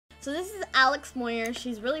So this is Alex Moyer.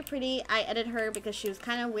 She's really pretty. I edited her because she was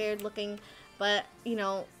kind of weird looking, but you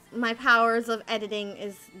know, my powers of editing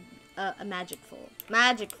is magical. What?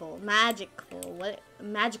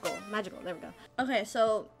 Magical. There we go. Okay,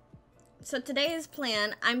 so today's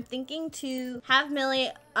plan, I'm thinking to have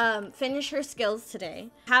Millie finish her skills today.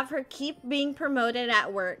 Have her keep being promoted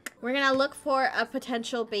at work. We're gonna look for a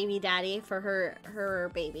potential baby daddy for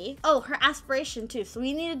her baby. Oh, her aspiration too. So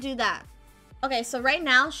we need to do that. Okay, so right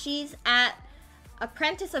now she's at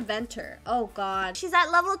apprentice inventor. Oh god. She's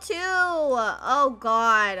at level 2. Oh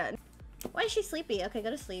god. Why is she sleepy? Okay,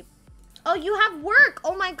 go to sleep. Oh, you have work.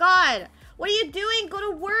 Oh my god. What are you doing? Go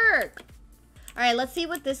to work. All right, let's see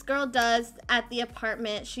what this girl does at the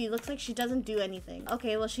apartment. She looks like she doesn't do anything.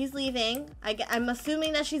 Okay, well, she's leaving. I'm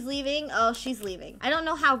assuming that she's leaving. Oh, she's leaving. I don't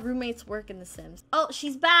know how roommates work in The Sims. Oh,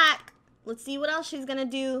 she's back. Let's see what else she's gonna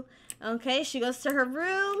do. Okay, she goes to her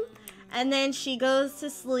room, and then she goes to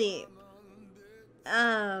sleep.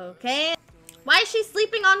 Okay. Why is she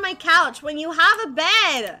sleeping on my couch when you have a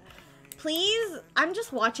bed? Please? I'm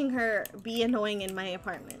just watching her be annoying in my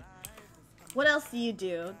apartment. What else do you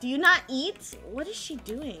do? Do you not eat? What is she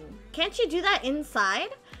doing? Can't you do that inside?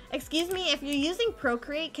 Excuse me, if you're using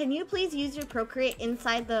Procreate, can you please use your Procreate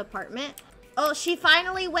inside the apartment? Oh, she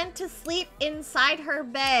finally went to sleep inside her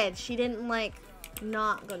bed. She didn't like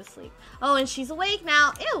not go to sleep. Oh, and she's awake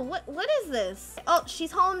now. Ew, what is this? Oh,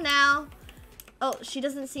 she's home now. Oh, she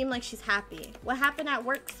doesn't seem like she's happy. What happened at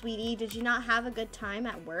work, sweetie? Did you not have a good time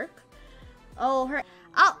at work? Oh,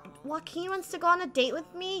 Joaquin wants to go on a date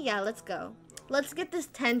with me? Yeah, let's go. Let's get this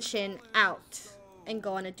tension out and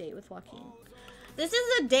go on a date with Joaquin. This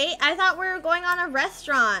is a date? I thought we were going on a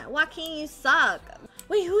restaurant. Joaquin, you suck.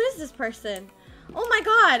 Wait, who is this person? Oh my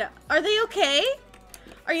god. Are they okay?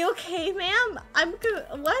 Are you okay, ma'am? I'm good.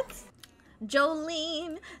 What?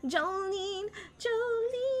 Jolene.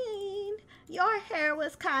 Your hair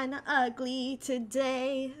was kind of ugly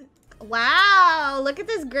today. Wow, look at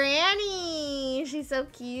this granny. She's so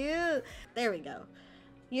cute. There we go.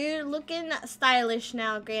 You're looking stylish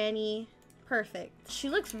now, granny. Perfect. She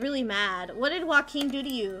looks really mad. What did Joaquin do to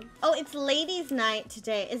you? Oh, it's ladies' night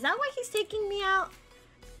today. Is that why he's taking me out?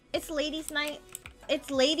 It's ladies' night. It's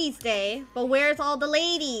ladies' day, but where's all the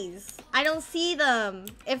ladies? I don't see them.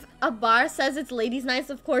 If a bar says it's ladies' night,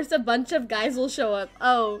 of course a bunch of guys will show up.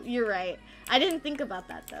 Oh, you're right. I didn't think about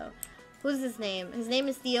that though. Who's his name? His name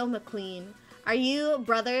is Theo McQueen. Are you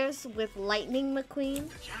brothers with Lightning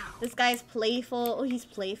McQueen? This guy's playful. Oh, he's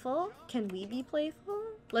playful? Can we be playful?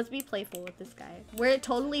 Let's be playful with this guy. We're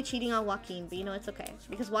totally cheating on Joaquin, but you know, it's okay.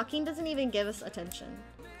 Because Joaquin doesn't even give us attention.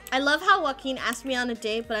 I love how Joaquin asked me on a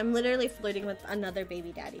date, but I'm literally flirting with another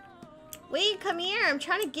baby daddy. Wait, come here. I'm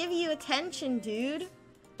trying to give you attention, dude.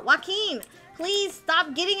 Joaquin, please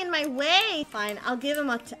stop getting in my way. Fine, I'll give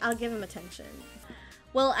him attention.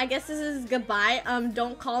 Well, I guess this is goodbye.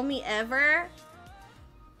 Don't call me ever.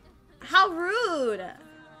 How rude.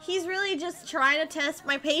 He's really just trying to test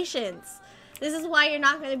my patience. This is why you're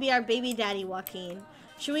not going to be our baby daddy, Joaquin.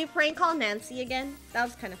 Should we prank call Nancy again? That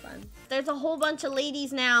was kind of fun. There's a whole bunch of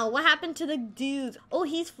ladies now. What happened to the dudes? Oh,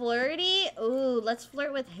 he's flirty? Ooh, let's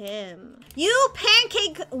flirt with him. You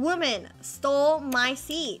pancake woman stole my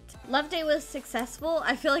seat. Love Day was successful?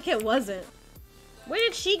 I feel like it wasn't. Where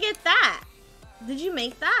did she get that? Did you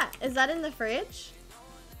make that? Is that in the fridge?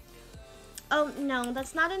 Oh, no,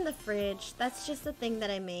 that's not in the fridge. That's just a thing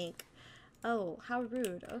that I make. Oh, how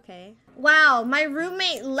rude. Okay. Wow, my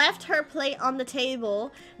roommate left her plate on the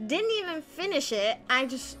table. Didn't even finish it.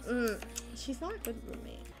 She's not a good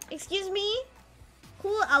roommate. Excuse me?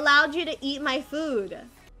 Who allowed you to eat my food?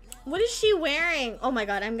 What is she wearing? Oh my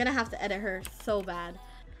god, I'm gonna have to edit her so bad.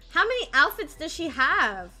 How many outfits does she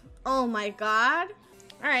have? Oh my god.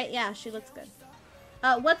 Alright, yeah, she looks good.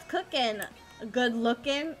 What's cooking? Good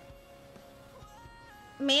looking?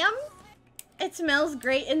 Ma'am? It smells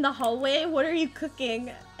great in the hallway. What are you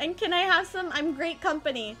cooking? And can I have some? I'm great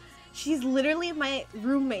company. She's literally my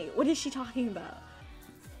roommate. What is she talking about?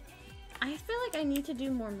 I feel like I need to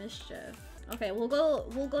do more mischief. Okay, we'll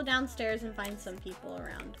go downstairs and find some people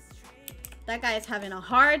around. That guy is having a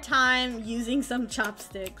hard time using some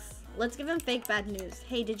chopsticks. Let's give him fake bad news.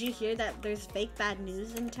 Hey, did you hear that there's fake bad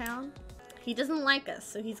news in town? He doesn't like us,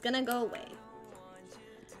 so he's gonna go away.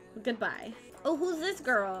 Goodbye. Oh, who's this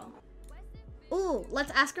girl? Ooh,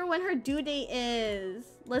 let's ask her when her due date is.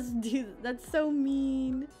 Let's do that. That's so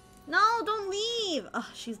mean. No, don't leave. Oh,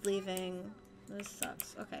 she's leaving. This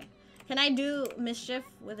sucks. Okay. Can I do mischief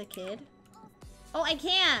with a kid? Oh, I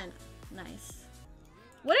can. Nice.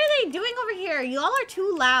 What are they doing over here? Y'all are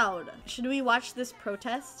too loud. Should we watch this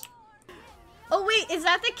protest? Oh, wait. Is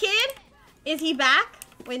that the kid? Is he back?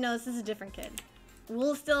 Wait, no, this is a different kid.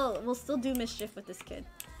 We'll still do mischief with this kid.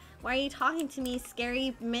 Why are you talking to me,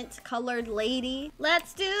 scary mint-colored lady?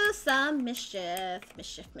 Let's do some mischief.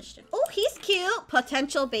 Mischief. Oh, he's cute.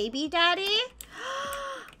 Potential baby daddy.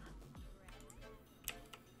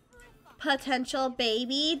 Potential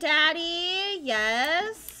baby daddy.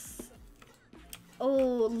 Yes.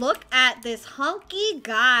 Oh, look at this hunky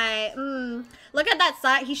guy. Look at that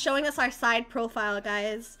side. He's showing us our side profile,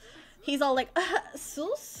 guys. He's all like,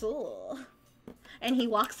 so. And he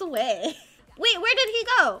walks away. Wait, where did he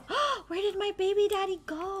go? Where did my baby daddy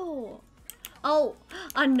go? Oh,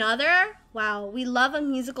 another? Wow, we love a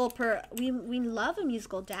musical we love a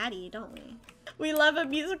musical daddy, don't we? We love a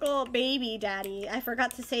musical baby daddy. I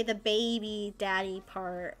forgot to say the baby daddy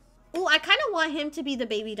part. Ooh, I kind of want him to be the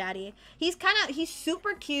baby daddy. He's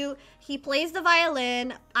super cute. He plays the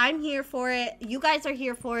violin. I'm here for it. You guys are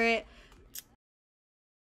here for it.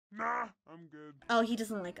 Nah, I'm good. Oh, he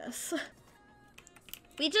doesn't like us.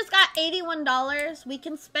 We just got $81. We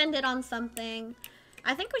can spend it on something.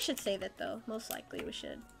 I think we should save it though. Most likely we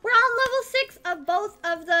should. We're on level 6 of both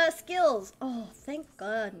of the skills. Oh, thank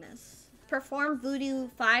goodness. Perform voodoo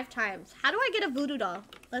 5 times. How do I get a voodoo doll?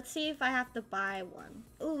 Let's see if I have to buy one.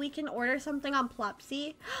 Oh, we can order something on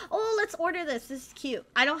Plopsy. Oh, let's order this. This is cute.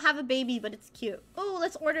 I don't have a baby, but it's cute. Oh,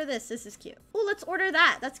 let's order this. This is cute. Oh, let's order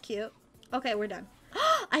that. That's cute. Okay, we're done.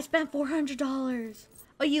 I spent $400.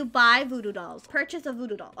 Oh, you buy voodoo dolls. Purchase a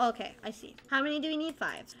voodoo doll. Okay, I see. How many do we need?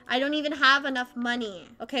 5. I don't even have enough money.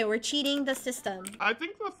 Okay, we're cheating the system. I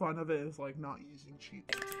think the fun of it is like not using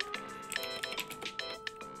cheat.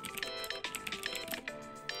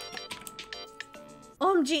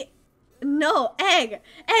 OMG. No, egg,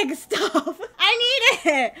 stop. I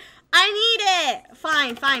need it.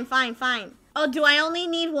 Fine. Oh, do I only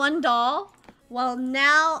need 1 doll? Well,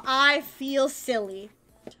 now I feel silly.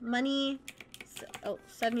 Money. Oh,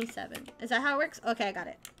 77. Is that how it works? Okay, I got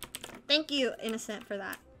it. Thank you, Innocent, for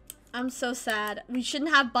that. I'm so sad. We shouldn't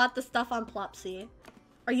have bought the stuff on Plopsy.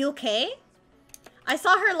 Are you okay? I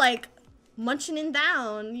saw her, like, munching it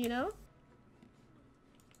down, you know?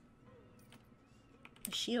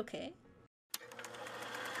 Is she okay?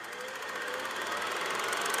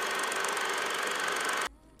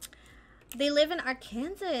 They live in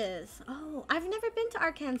Arkansas. Oh, I've never been to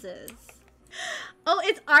Arkansas. Oh,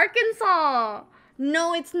 it's Arkansas.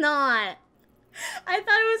 No, it's not. I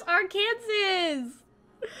thought it was Arkansas.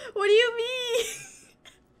 What do you mean?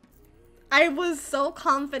 I was so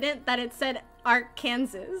confident that it said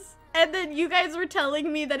Arkansas. And then you guys were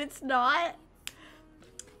telling me that it's not.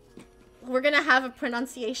 We're gonna have a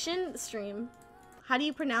pronunciation stream. How do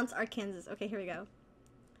you pronounce Arkansas? Okay, here we go.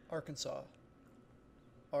 Arkansas.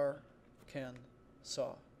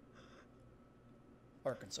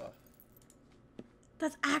 Arkansas.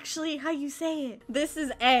 That's actually how you say it. This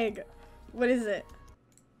is egg. What is it?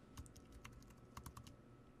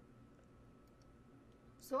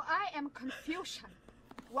 So I am confusion.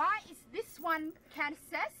 Why is this one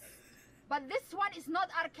Kansas, but this one is not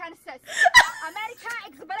Arkansas? America,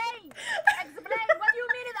 explain! Explain! What do you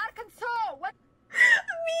mean in Arkansas? What?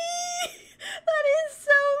 Me! That is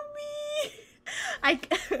so me! I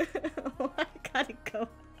gotta go.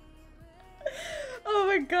 Oh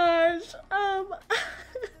my gosh.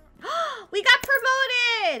 We got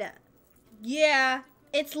promoted! Yeah,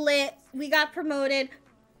 it's lit. We got promoted.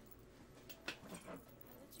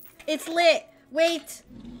 It's lit. Wait.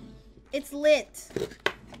 It's lit.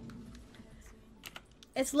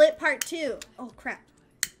 It's lit part 2. Oh crap.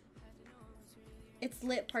 It's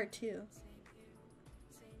lit part 2.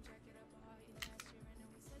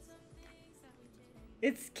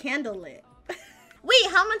 It's candlelit.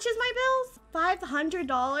 Wait, how much is my bills?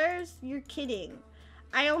 $500? You're kidding.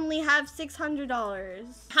 I only have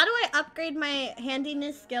 $600. How do I upgrade my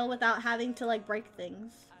handiness skill without having to like break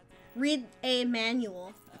things? Read a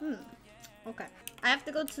manual. Okay. I have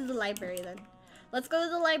to go to the library then. Let's go to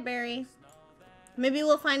the library. Maybe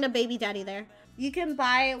we'll find a baby daddy there. You can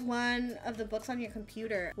buy one of the books on your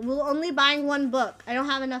computer. We're only buying 1 book. I don't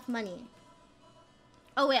have enough money.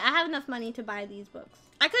 Oh wait, I have enough money to buy these books.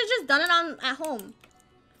 I could have just done it at home.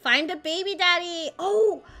 Find a baby daddy.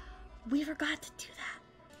 Oh, we forgot to do that.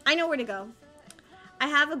 I know where to go. I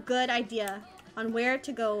have a good idea on where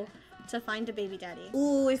to go to find a baby daddy.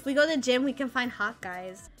 Ooh, if we go to the gym, we can find hot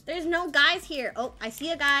guys. There's no guys here. Oh, I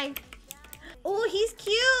see a guy. Oh, he's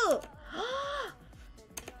cute.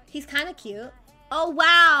 He's kind of cute. Oh,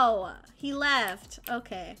 wow. He left.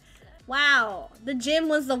 Okay. Wow. The gym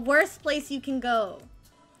was the worst place you can go.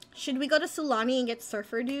 Should we go to Sulani and get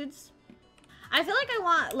surfer dudes? I feel like I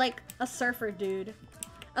want, like, a surfer dude.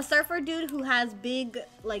 A surfer dude who has big,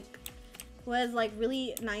 like, who has like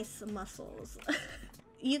really nice muscles.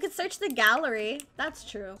 You could search the gallery. That's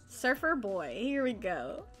true. Surfer boy. Here we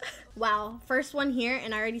go. Wow. First one here,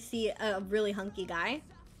 and I already see a really hunky guy.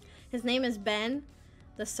 His name is Ben,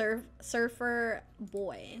 the surfer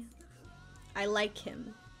boy. I like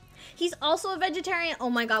him. He's also a vegetarian. Oh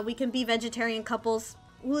my god, we can be vegetarian couples.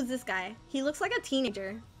 Who is this guy? He looks like a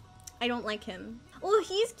teenager. I don't like him. Oh,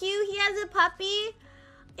 he's cute. He has a puppy. Is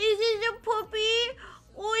it a puppy?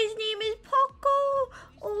 Oh, his name is Poco.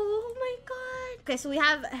 Oh my god. Okay, so we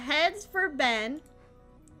have heads for Ben,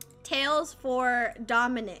 tails for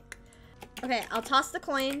Dominic. Okay, I'll toss the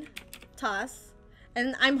coin. Toss.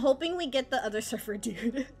 And I'm hoping we get the other surfer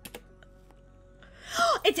dude.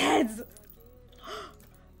 It's heads!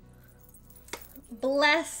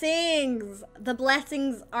 Blessings! The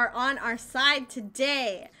blessings are on our side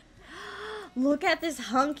today. Look at this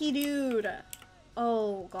hunky dude.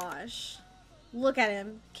 Oh gosh. Look at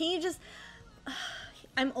him. Can you just...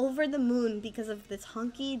 I'm over the moon because of this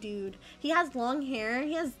hunky dude. He has long hair.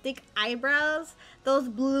 He has thick eyebrows. Those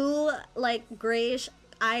blue, like, grayish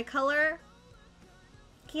eye color.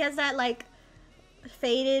 He has that, like,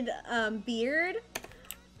 faded beard.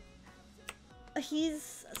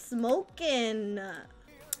 He's smoking.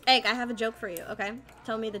 Egg, I have a joke for you, okay?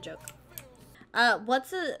 Tell me the joke.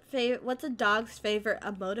 What's a dog's favorite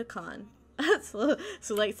emoticon? So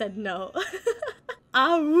like said no.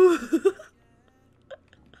 How am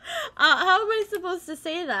I supposed to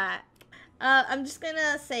say that? I'm just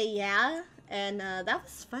gonna say yeah, and that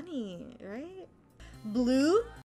was funny, right? Blue